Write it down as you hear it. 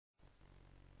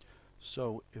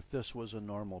So if this was a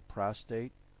normal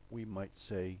prostate, we might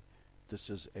say this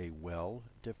is a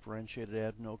well-differentiated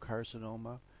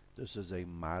adenocarcinoma, this is a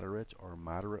moderate or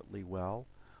moderately well,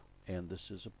 and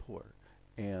this is a poor.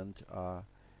 And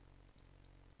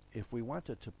if we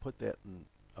wanted to put that in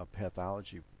a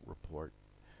pathology report,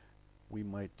 we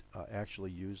might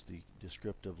actually use the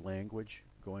descriptive language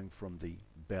going from the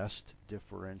best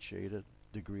differentiated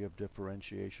degree of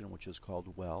differentiation, which is called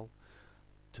well,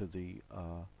 to the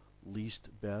least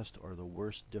best or the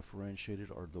worst differentiated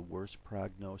or the worst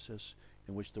prognosis,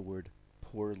 in which the word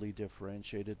poorly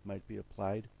differentiated might be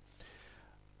applied.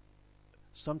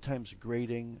 Sometimes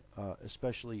grading,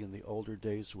 especially in the older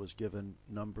days, was given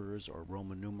numbers or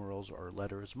Roman numerals or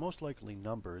letters, most likely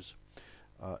numbers.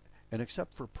 And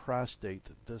except for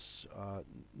prostate, this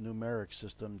numeric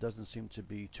system doesn't seem to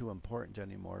be too important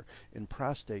anymore. In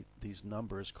prostate, these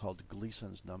numbers called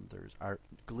Gleason's numbers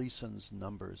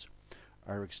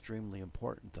are extremely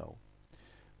important, though.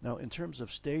 Now, in terms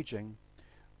of staging,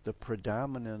 the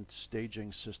predominant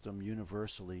staging system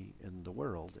universally in the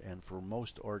world and for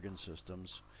most organ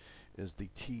systems is the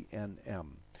TNM,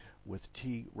 with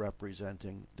T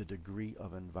representing the degree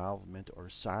of involvement or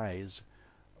size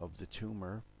of the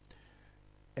tumor,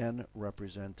 N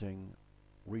representing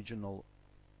regional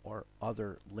or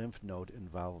other lymph node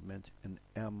involvement, and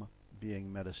M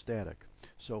being metastatic.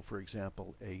 So, for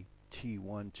example, a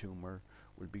T1 tumor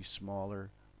would be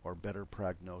smaller or better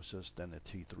prognosis than a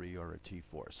T3 or a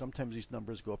T4. Sometimes these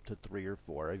numbers go up to 3 or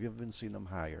 4. I've even seen them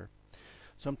higher.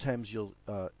 Sometimes you'll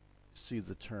see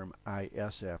the term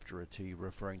IS after a T,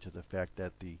 referring to the fact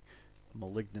that the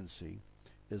malignancy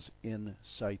is in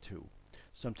situ.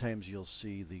 Sometimes you'll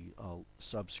see the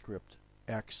subscript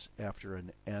X after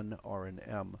an N or an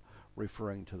M,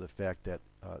 referring to the fact that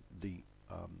the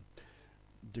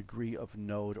degree of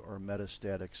node or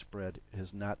metastatic spread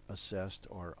is not assessed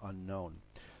or unknown.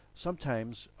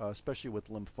 Sometimes, especially with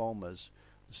lymphomas,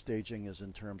 the staging is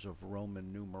in terms of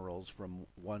Roman numerals from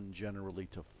 1 generally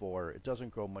to 4. It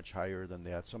doesn't go much higher than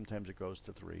that. Sometimes it goes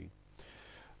to 3.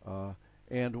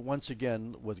 And once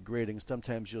again, with grading,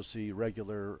 sometimes you'll see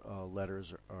regular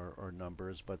letters or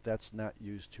numbers, but that's not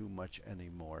used too much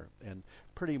anymore. And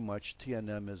pretty much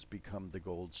TNM has become the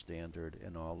gold standard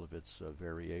in all of its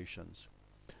variations.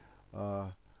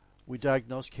 We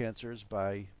diagnose cancers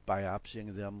by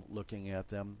biopsying them, looking at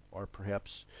them, or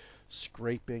perhaps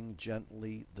scraping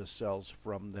gently the cells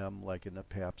from them like in a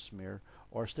pap smear,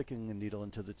 or sticking a needle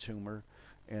into the tumor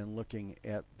and looking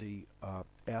at the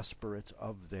aspirate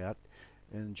of that.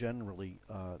 And generally,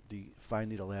 the fine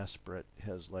needle aspirate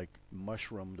has like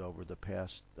mushroomed over the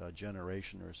past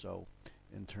generation or so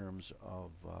in terms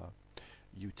of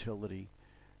utility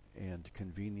and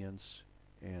convenience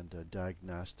and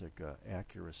diagnostic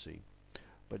accuracy.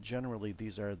 But generally,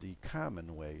 these are the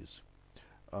common ways.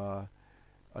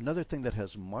 Another thing that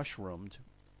has mushroomed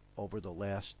over the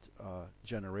last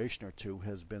generation or two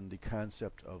has been the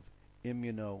concept of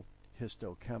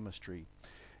immunohistochemistry.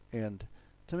 And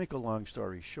to make a long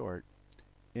story short,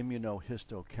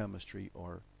 immunohistochemistry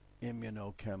or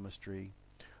immunochemistry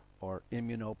or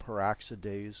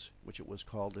immunoperoxidase, which it was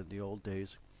called in the old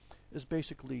days, is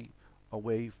basically a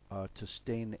way to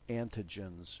stain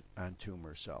antigens on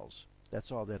tumor cells. That's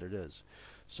all that it is.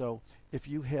 So if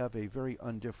you have a very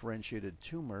undifferentiated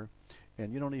tumor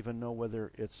and you don't even know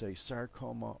whether it's a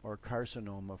sarcoma or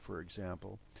carcinoma, for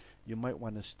example, you might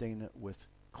want to stain it with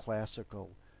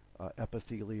classical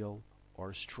epithelial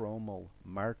or stromal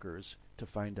markers to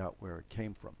find out where it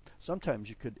came from. Sometimes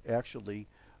you could actually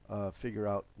figure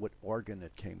out what organ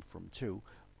it came from too.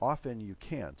 Often you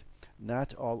can't.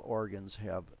 Not all organs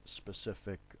have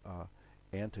specific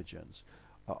antigens.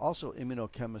 Also,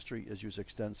 immunochemistry is used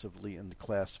extensively in the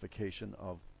classification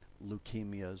of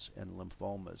leukemias and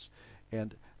lymphomas.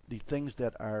 And the things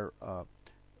that are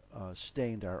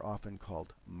stained are often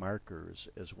called markers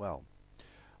as well.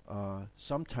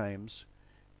 Sometimes,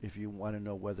 if you want to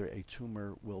know whether a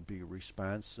tumor will be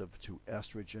responsive to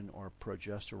estrogen or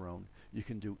progesterone, you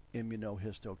can do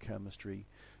immunohistochemistry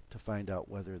to find out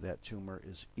whether that tumor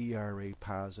is ERA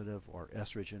positive or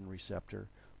estrogen receptor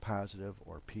positive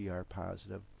or PR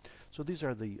positive. So these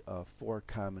are the 4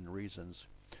 common reasons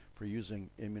for using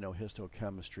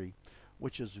immunohistochemistry,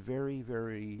 which is very,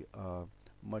 very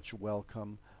much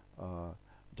welcome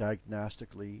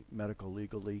diagnostically, medical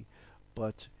legally,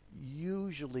 but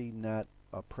usually not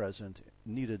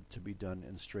needed to be done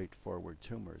in straightforward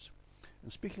tumors.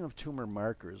 And speaking of tumor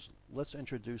markers, let's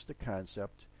introduce the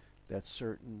concept that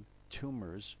certain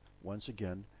tumors, once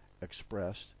again,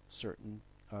 express certain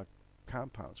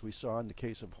compounds. We saw in the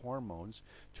case of hormones,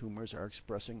 tumors are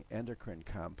expressing endocrine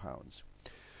compounds.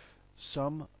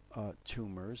 Some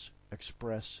tumors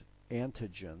express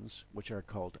antigens which are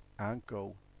called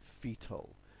oncofetal,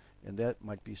 and that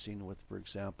might be seen with, for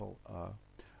example,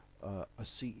 a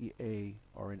CEA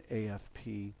or an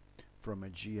AFP from a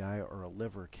GI or a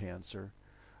liver cancer.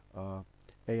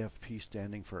 AFP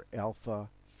standing for alpha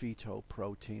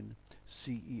fetoprotein,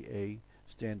 CEA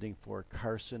standing for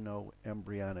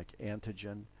carcinoembryonic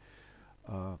antigen.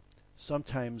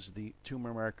 Sometimes the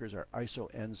tumor markers are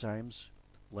isoenzymes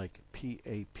like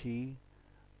PAP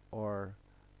or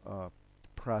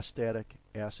prostatic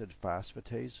acid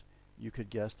phosphatase. You could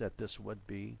guess that this would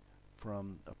be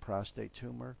from a prostate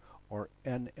tumor, or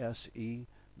NSE,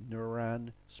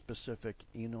 neuron-specific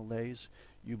enolase.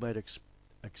 You might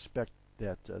expect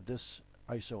that this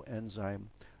isoenzyme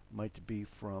might be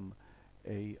from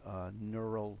a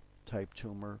neural type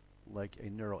tumor, like a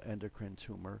neuroendocrine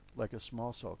tumor, like a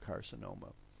small cell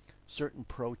carcinoma. Certain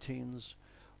proteins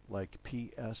like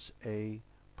PSA,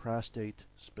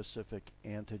 prostate-specific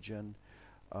antigen,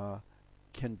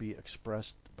 can be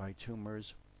expressed by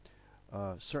tumors.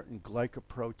 Certain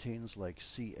glycoproteins like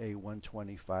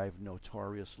CA125,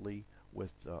 notoriously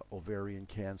with ovarian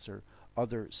cancer,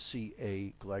 other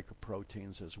CA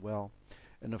glycoproteins as well.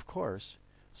 And of course,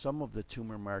 some of the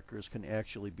tumor markers can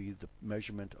actually be the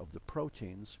measurement of the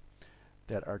proteins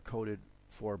that are coded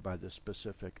for by the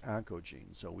specific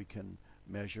oncogene. So we can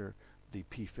measure the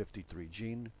p53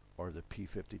 gene or the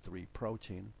p53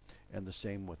 protein, and the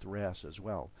same with RAS as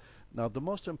well. Now, the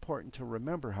most important to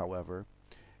remember, however,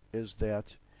 is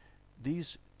that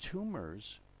these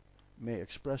tumors may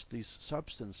express these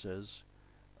substances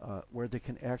where they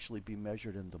can actually be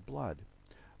measured in the blood,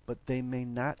 but they may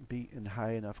not be in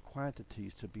high enough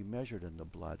quantities to be measured in the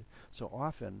blood. So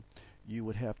often you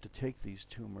would have to take these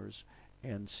tumors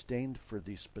and stain for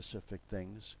these specific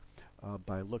things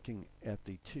by looking at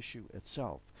the tissue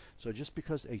itself. So just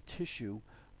because a tissue,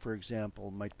 for example,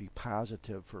 might be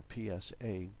positive for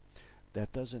PSA,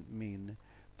 that doesn't mean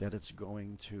that it's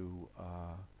going to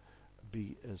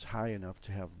be as high enough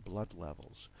to have blood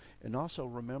levels. And also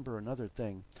remember another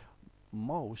thing,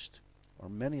 most or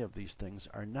many of these things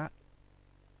are not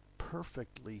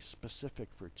perfectly specific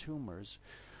for tumors.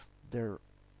 They're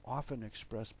often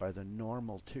expressed by the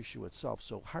normal tissue itself,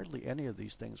 so hardly any of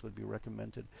these things would be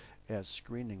recommended as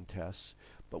screening tests.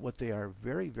 But what they are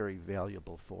very, very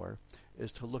valuable for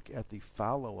is to look at the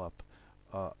follow-up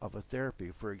of a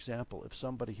therapy. For example, if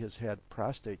somebody has had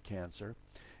prostate cancer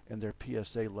and their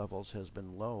PSA levels has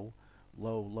been low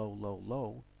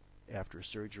after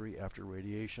surgery, after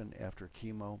radiation, after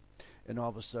chemo, and all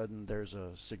of a sudden there's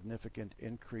a significant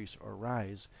increase or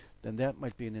rise, then that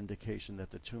might be an indication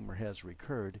that the tumor has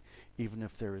recurred, even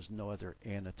if there is no other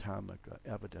anatomic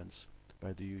evidence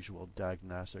by the usual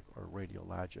diagnostic or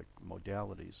radiologic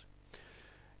modalities.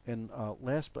 And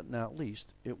last but not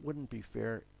least, it wouldn't be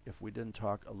fair if we didn't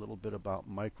talk a little bit about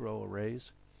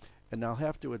microarrays. And I'll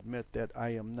have to admit that I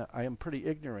am pretty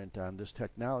ignorant on this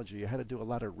technology. I had to do a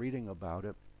lot of reading about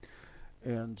it.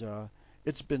 And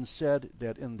it's been said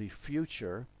that in the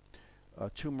future,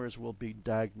 tumors will be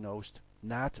diagnosed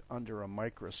not under a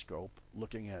microscope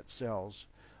looking at cells,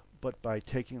 but by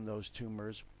taking those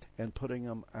tumors and putting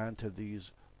them onto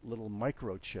these little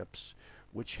microchips,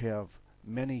 which have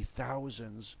many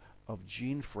thousands of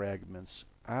gene fragments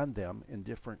on them in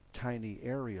different tiny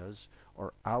areas,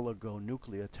 or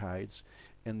oligonucleotides,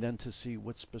 and then to see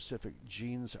what specific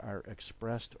genes are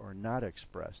expressed or not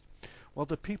expressed. Well,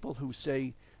 the people who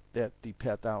say that the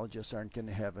pathologists aren't going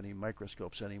to have any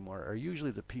microscopes anymore are usually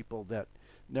the people that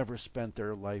never spent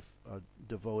their life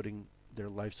devoting their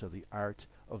lives to the art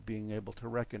of being able to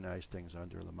recognize things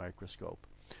under the microscope.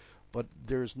 But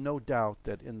there's no doubt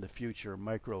that in the future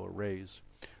microarrays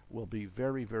will be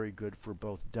very, very good for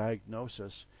both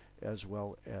diagnosis as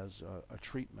well as a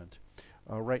treatment.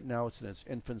 Right now it's in its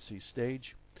infancy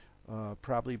stage.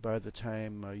 Probably by the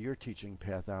time you're teaching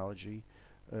pathology,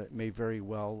 it may very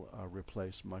well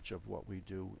replace much of what we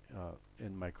do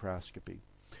in microscopy.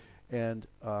 And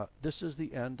this is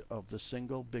the end of the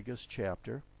single biggest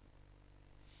chapter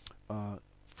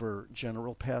for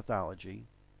general pathology,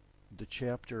 the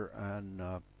chapter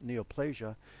on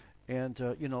neoplasia. And,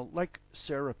 you know, like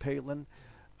Sarah Palin,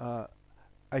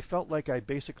 I felt like I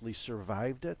basically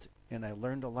survived it, and I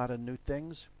learned a lot of new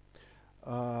things.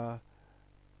 I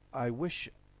wish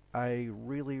I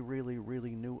really, really,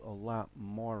 really knew a lot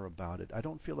more about it. I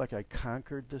don't feel like I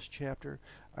conquered this chapter.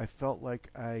 I felt like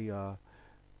I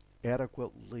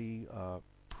adequately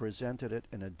presented it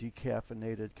in a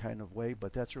decaffeinated kind of way,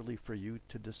 but that's really for you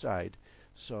to decide.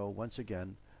 So once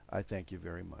again, I thank you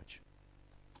very much.